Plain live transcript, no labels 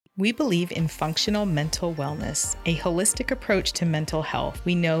We believe in functional mental wellness, a holistic approach to mental health.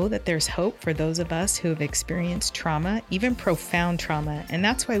 We know that there's hope for those of us who have experienced trauma, even profound trauma, and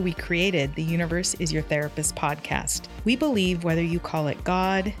that's why we created the Universe is Your Therapist podcast. We believe whether you call it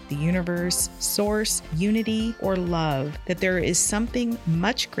God, the universe, source, unity, or love, that there is something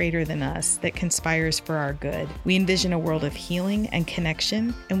much greater than us that conspires for our good. We envision a world of healing and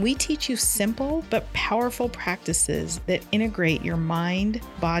connection, and we teach you simple but powerful practices that integrate your mind,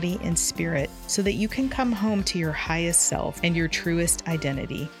 body, and spirit so that you can come home to your highest self and your truest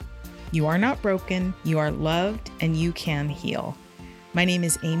identity. You are not broken, you are loved, and you can heal. My name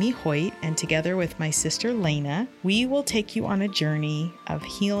is Amy Hoyt, and together with my sister Lena, we will take you on a journey of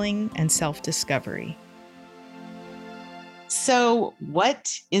healing and self-discovery. So,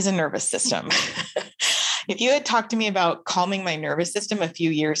 what is a nervous system? If you had talked to me about calming my nervous system a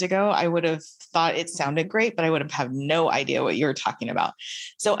few years ago, I would have thought it sounded great, but I would have had no idea what you were talking about.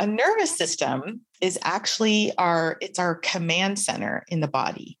 So a nervous system is actually our command center in the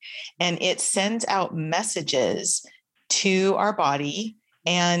body, and it sends out messages to our body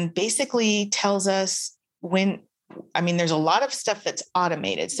and basically tells us there's a lot of stuff that's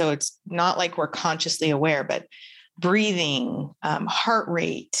automated. So it's not like we're consciously aware, but breathing, heart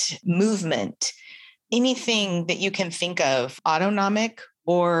rate, movement, anything that you can think of, autonomic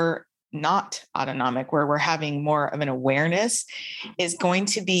or not autonomic, where we're having more of an awareness, is going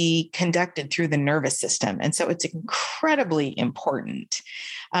to be conducted through the nervous system. And so it's incredibly important.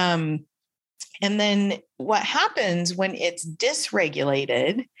 And then what happens when it's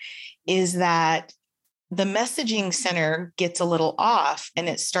dysregulated is that the messaging center gets a little off, and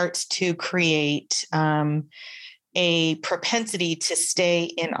it starts to create a propensity to stay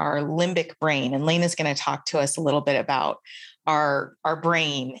in our limbic brain. And Lena's going to talk to us a little bit about our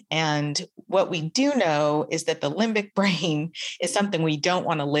brain. And what we do know is that the limbic brain is something we don't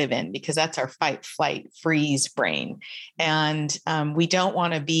want to live in, because that's our fight, flight, freeze brain. And we don't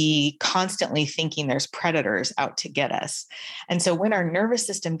want to be constantly thinking there's predators out to get us. And so when our nervous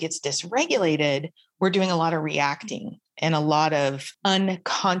system gets dysregulated, we're doing a lot of reacting and a lot of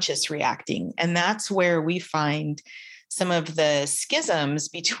unconscious reacting. And that's where we find some of the schisms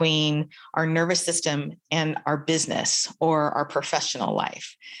between our nervous system and our business or our professional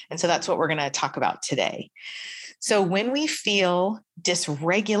life. And so that's what we're going to talk about today. So when we feel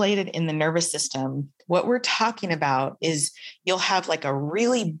dysregulated in the nervous system, what we're talking about is you'll have like a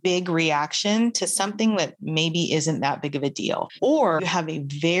really big reaction to something that maybe isn't that big of a deal, or you have a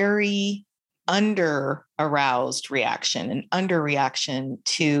very under aroused reaction, an underreaction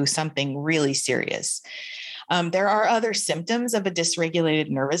to something really serious. There are other symptoms of a dysregulated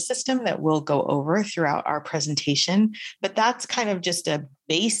nervous system that we'll go over throughout our presentation, but that's kind of just a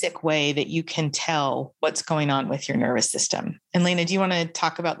basic way that you can tell what's going on with your nervous system. And Lena, do you want to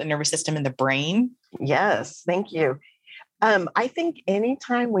talk about the nervous system and the brain? Yes, thank you. I think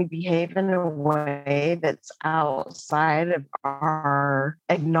anytime we behave in a way that's outside of our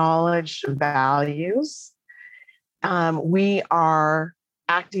acknowledged values, we are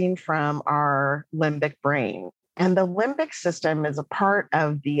acting from our limbic brain. And the limbic system is a part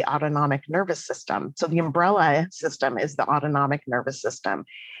of the autonomic nervous system. So the umbrella system is the autonomic nervous system,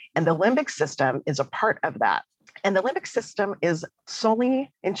 and the limbic system is a part of that. And the limbic system is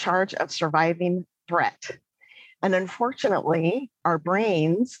solely in charge of surviving threat. And unfortunately, our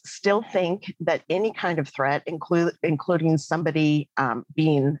brains still think that any kind of threat, including somebody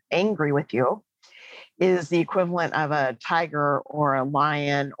being angry with you, is the equivalent of a tiger or a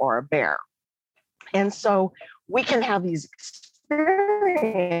lion or a bear. And so we can have these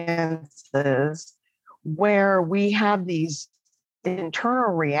experiences where we have these internal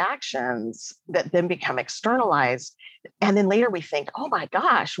reactions that then become externalized. And then later we think, oh my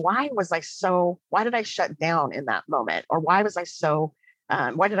gosh, why did I shut down in that moment? Or why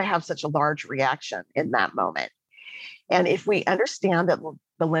did I have such a large reaction in that moment? And if we understand that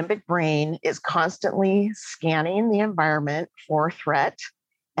the limbic brain is constantly scanning the environment for threat,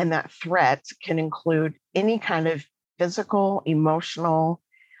 and that threat can include any kind of physical, emotional,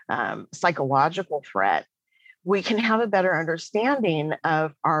 psychological threat, we can have a better understanding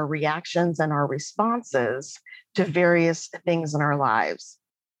of our reactions and our responses to various things in our lives.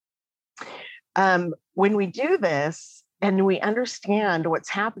 When we do this and we understand what's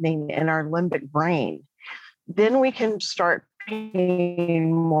happening in our limbic brain, then we can start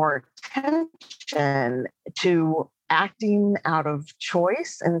paying more attention to acting out of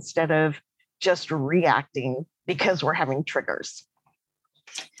choice instead of just reacting because we're having triggers.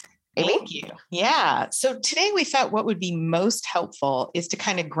 Amy? Thank you. Yeah. So today we thought what would be most helpful is to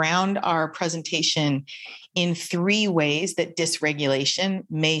kind of ground our presentation in 3 ways that dysregulation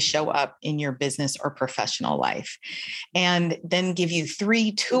may show up in your business or professional life, and then give you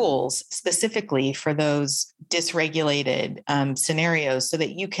 3 tools specifically for those dysregulated scenarios so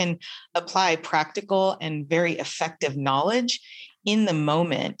that you can apply practical and very effective knowledge in the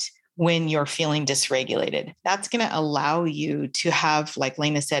moment when you're feeling dysregulated. That's going to allow you to have, like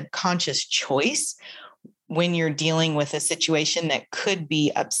Lena said, conscious choice when you're dealing with a situation that could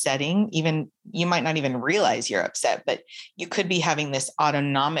be upsetting. Even you might not even realize you're upset, but you could be having this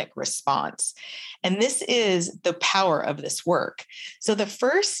autonomic response. And this is the power of this work. So the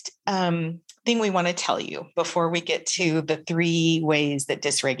first thing we want to tell you before we get to the 3 ways that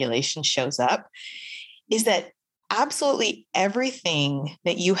dysregulation shows up is that absolutely everything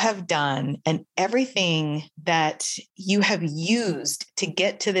that you have done and everything that you have used to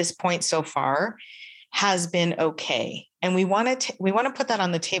get to this point so far has been okay. And we want to put that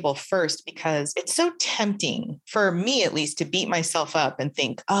on the table first, because it's so tempting, for me at least, to beat myself up and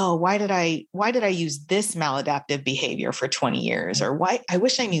think, oh, why did I use this maladaptive behavior for 20 years? Or why I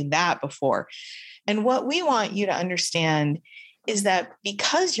wish I knew that before. And what we want you to understand is that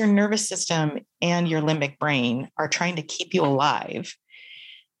because your nervous system and your limbic brain are trying to keep you alive,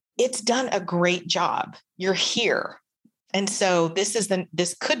 it's done a great job. You're here. And so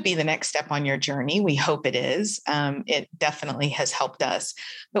this could be the next step on your journey. We hope it is. It definitely has helped us,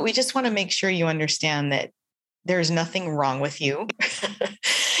 but we just want to make sure you understand that there's nothing wrong with you.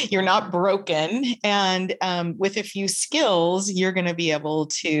 You're not broken. And with a few skills, you're going to be able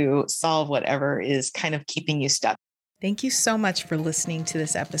to solve whatever is kind of keeping you stuck. Thank you so much for listening to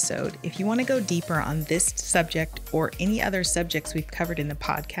this episode. If you want to go deeper on this subject or any other subjects we've covered in the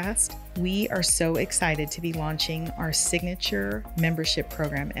podcast, we are so excited to be launching our signature membership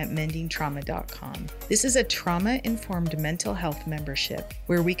program at mendingtrauma.com. This is a trauma-informed mental health membership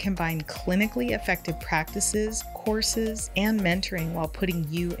where we combine clinically effective practices, courses, and mentoring while putting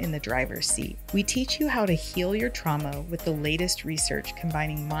you in the driver's seat. We teach you how to heal your trauma with the latest research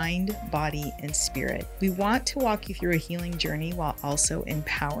combining mind, body, and spirit. We want to walk you through a healing journey while also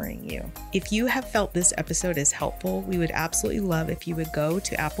empowering you. If you have felt this episode is helpful, we would absolutely love if you would go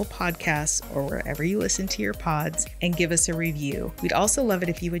to Apple Podcasts or wherever you listen to your pods and give us a review. We'd also love it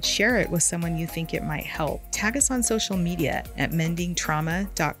if you would share it with someone you think it might help. Tag us on social media at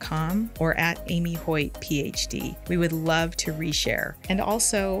mendingtrauma.com or at Amy Hoyt, PhD. We would love to reshare. And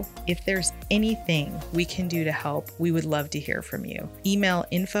also, if there's anything we can do to help, we would love to hear from you. Email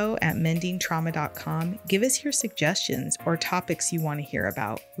info@mendingtrauma.com. Give us your suggestions or topics you want to hear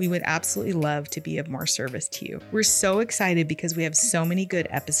about. We would absolutely love to be of more service to you. We're so excited because we have so many good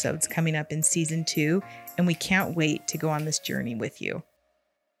episodes coming up in season 2, and we can't wait to go on this journey with you.